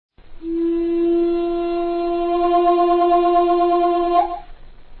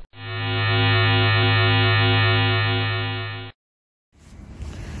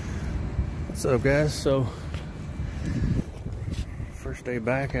What's up, guys? So first day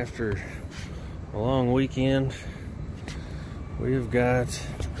back after a long weekend. We've got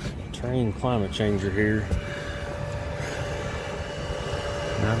a trane climate changer here,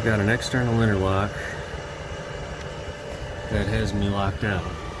 and I've got an external interlock that has me locked out.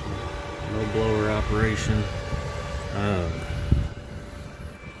 No blower operation.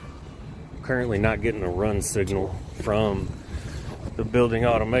 Currently not getting a run signal from the building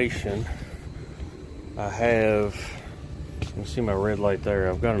automation. I have, you can see my red light there.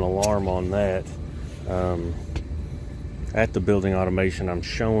 I've got an alarm on that. At the building automation, I'm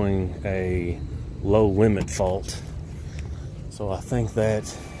showing a low limit fault. So I think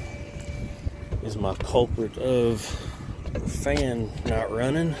that is my culprit of the fan not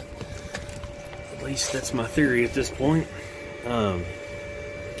running. At least that's my theory at this point. I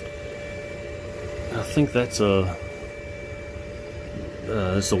think that's a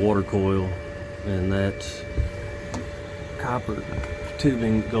water coil, and that copper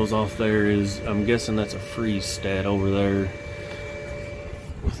tubing goes off there is, I'm guessing that's a freeze stat over there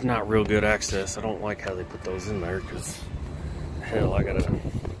with not real good access. I don't like how they put those in there, because hell, I gotta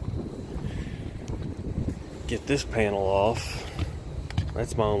get this panel off.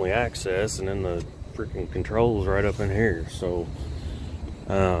 That's my only access, and then the freaking controls right up in here. So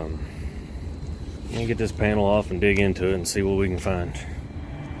let me get this panel off and dig into it and see what we can find.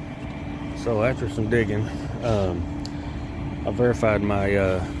 So after some digging, I verified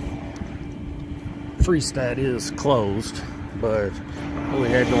my freeze stat is closed, but what we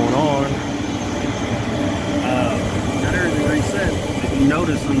had going on, got everything reset. If you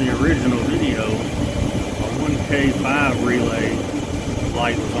notice in the original video, my 1K5 relay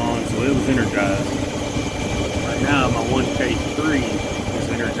light was on, so it was energized. Right now my 1K3 is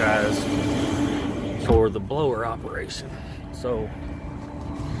energized for the blower operation. So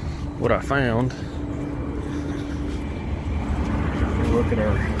what I found, look at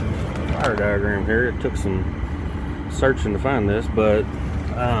our wire diagram here. It took some searching to find this, but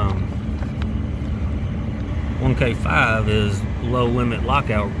 1K5 is low limit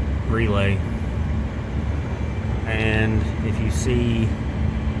lockout relay, and if you see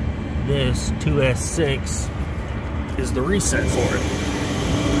this 2S6 is the reset for it.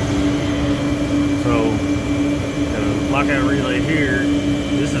 So the lockout relay here,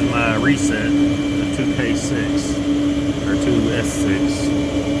 this is my reset, the 2K6 or 2S6.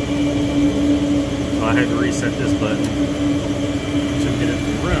 So I had to reset this button to get it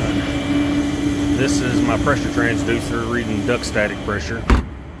to run. This is my pressure transducer reading duct static pressure.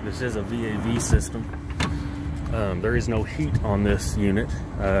 This is a VAV system. There is no heat on this unit.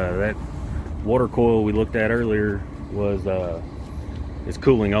 That water coil we looked at earlier was is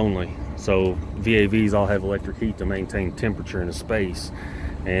cooling only. So VAVs all have electric heat to maintain temperature in a space,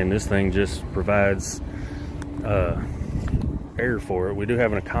 and this thing just provides air for it. We do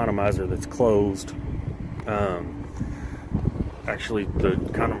have an economizer that's closed. Actually, the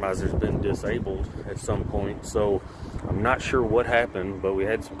economizer's been disabled at some point, so I'm not sure what happened, but we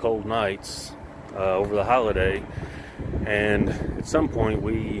had some cold nights over the holiday, and at some point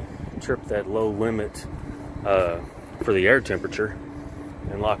we tripped that low limit for the air temperature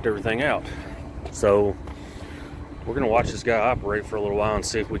and locked everything out. So we're gonna watch this guy operate for a little while and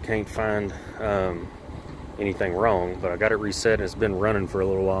see if we can't find anything wrong. But I got it reset and it's been running for a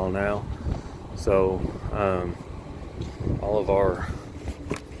little while now. So all of our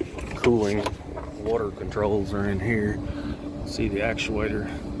cooling water controls are in here. See the actuator,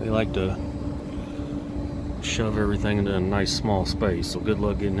 they like to shove everything into a nice small space, so good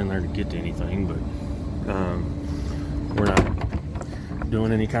luck getting in there to get to anything. But we're not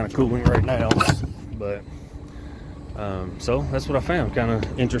doing any kind of cooling right now, but so that's what I found. Kind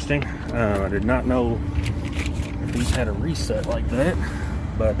of interesting. I did not know these had a reset like that,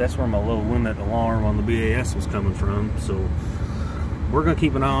 but that's where my low limit alarm on the BAS was coming from. So we're gonna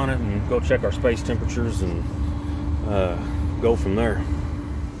keep an eye on it and go check our space temperatures and go from there.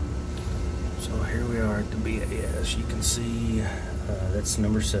 So here we are at the BAS. You can see that's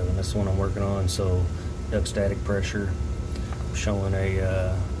number 7. That's the one I'm working on. So duct static pressure, I'm showing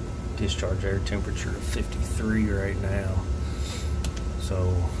a discharge air temperature of 53 right now.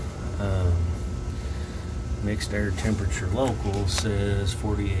 So mixed air temperature local says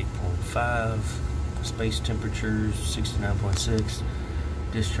 48.5, space temperatures 69.6,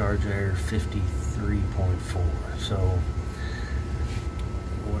 discharge air 53.4. So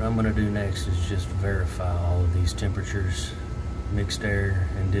what I'm going to do next is just verify all of these temperatures, mixed air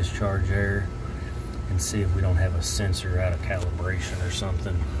and discharge air, and see if we don't have a sensor out of calibration or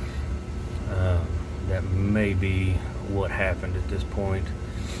something. That may be what happened at this point.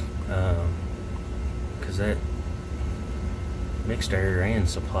 because that mixed air and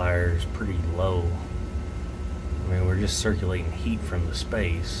supplier is pretty low. I mean, we're just circulating heat from the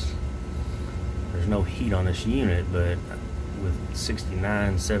space. There's no heat on this unit, but with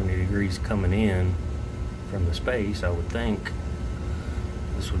 69, 70 degrees coming in from the space, I would think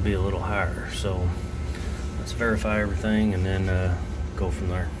this would be a little higher. So let's verify everything and then go from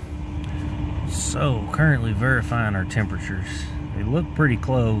there. So currently verifying our temperatures. They look pretty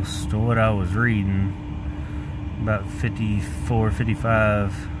close to what I was reading. About 54,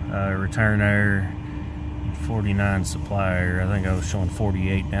 55 return air, 49 supply air. I think I was showing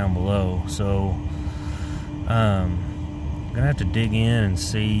 48 down below. So I'm gonna have to dig in and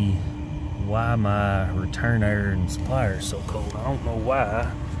see why my return air and supply air is so cold. I don't know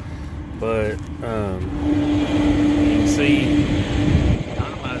why, but you can see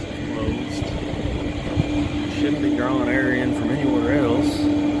economizer's closed. Shouldn't be drawing air in from anywhere else.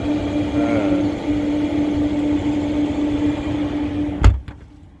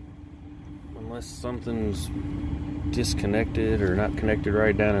 Unless something's disconnected or not connected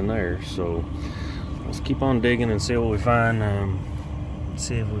right down in there. So let's keep on digging and see what we find.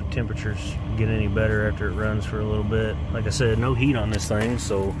 See if the temperatures get any better after it runs for a little bit. Like I said, no heat on this thing,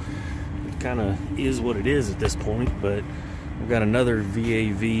 so it kind of is what it is at this point. But we've got another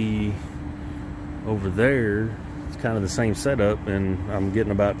VAV over there. It's kind of the same setup, and I'm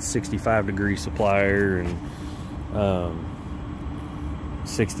getting about 65 degree supply air and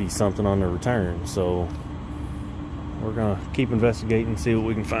 60 something on the return. So we're gonna keep investigating and see what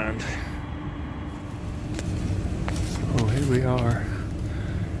we can find. So here we are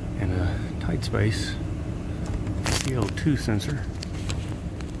in a tight space. CO2 sensor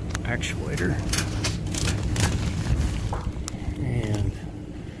actuator and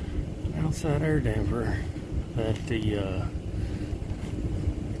outside air damper that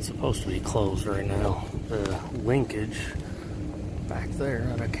it's supposed to be closed right now. The linkage back there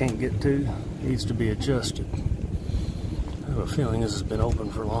that I can't get to needs to be adjusted. I have a feeling this has been open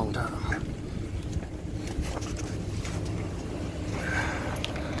for a long time.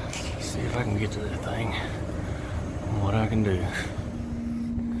 Let's see if I can get to that thing and what I can do.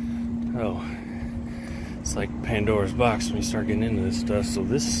 Oh, it's like Pandora's box when you start getting into this stuff. So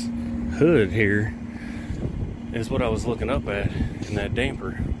this hood here is what I was looking up at, and that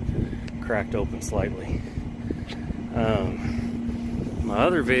damper cracked open slightly. My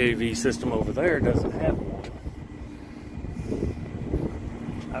other VAV system over there doesn't have one.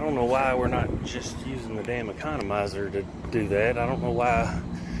 I don't know why we're not just using the damn economizer to do that. I don't know why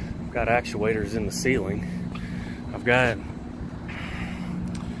I've got actuators in the ceiling. I've got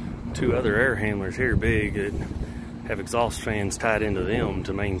two other air handlers here, big, that have exhaust fans tied into them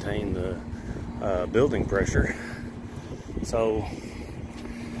to maintain the building pressure. So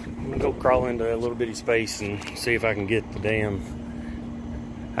I'm gonna go crawl into a little bitty space and see if I can get the damn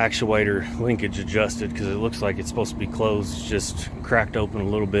actuator linkage adjusted, because it looks like it's supposed to be closed. It's just cracked open a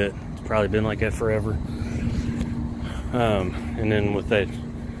little bit. It's probably been like that forever. And then with that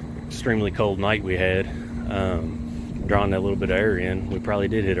extremely cold night we had, drawing that little bit of air in, we probably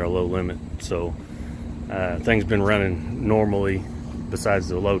did hit our low limit. So things been running normally besides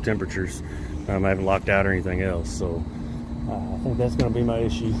the low temperatures. I haven't locked out or anything else. So I think that's going to be my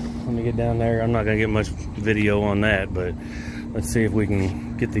issue when we get down there. I'm not going to get much video on that, but let's see if we can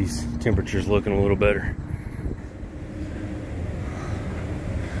get these temperatures looking a little better.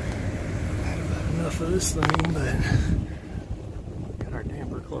 Had about enough of this thing, but got our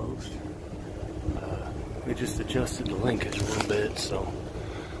damper closed. We just adjusted the linkage a little bit, so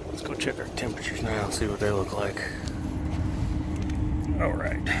let's go check our temperatures now and see what they look like. All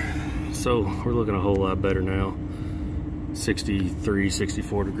right, so we're looking a whole lot better now. 63,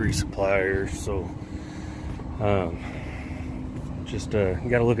 64 degree supply air. So just you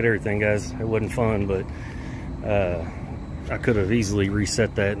gotta look at everything, guys. It wasn't fun, but I could have easily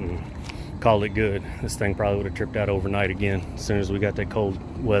reset that and called it good. This thing probably would have tripped out overnight again as soon as we got that cold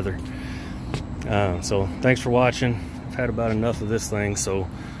weather. So thanks for watching. I've had about enough of this thing, so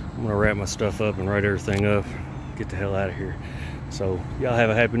I'm gonna wrap my stuff up and write everything up, get the hell out of here. So y'all have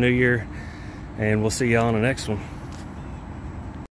a happy new year, and we'll see y'all on the next one.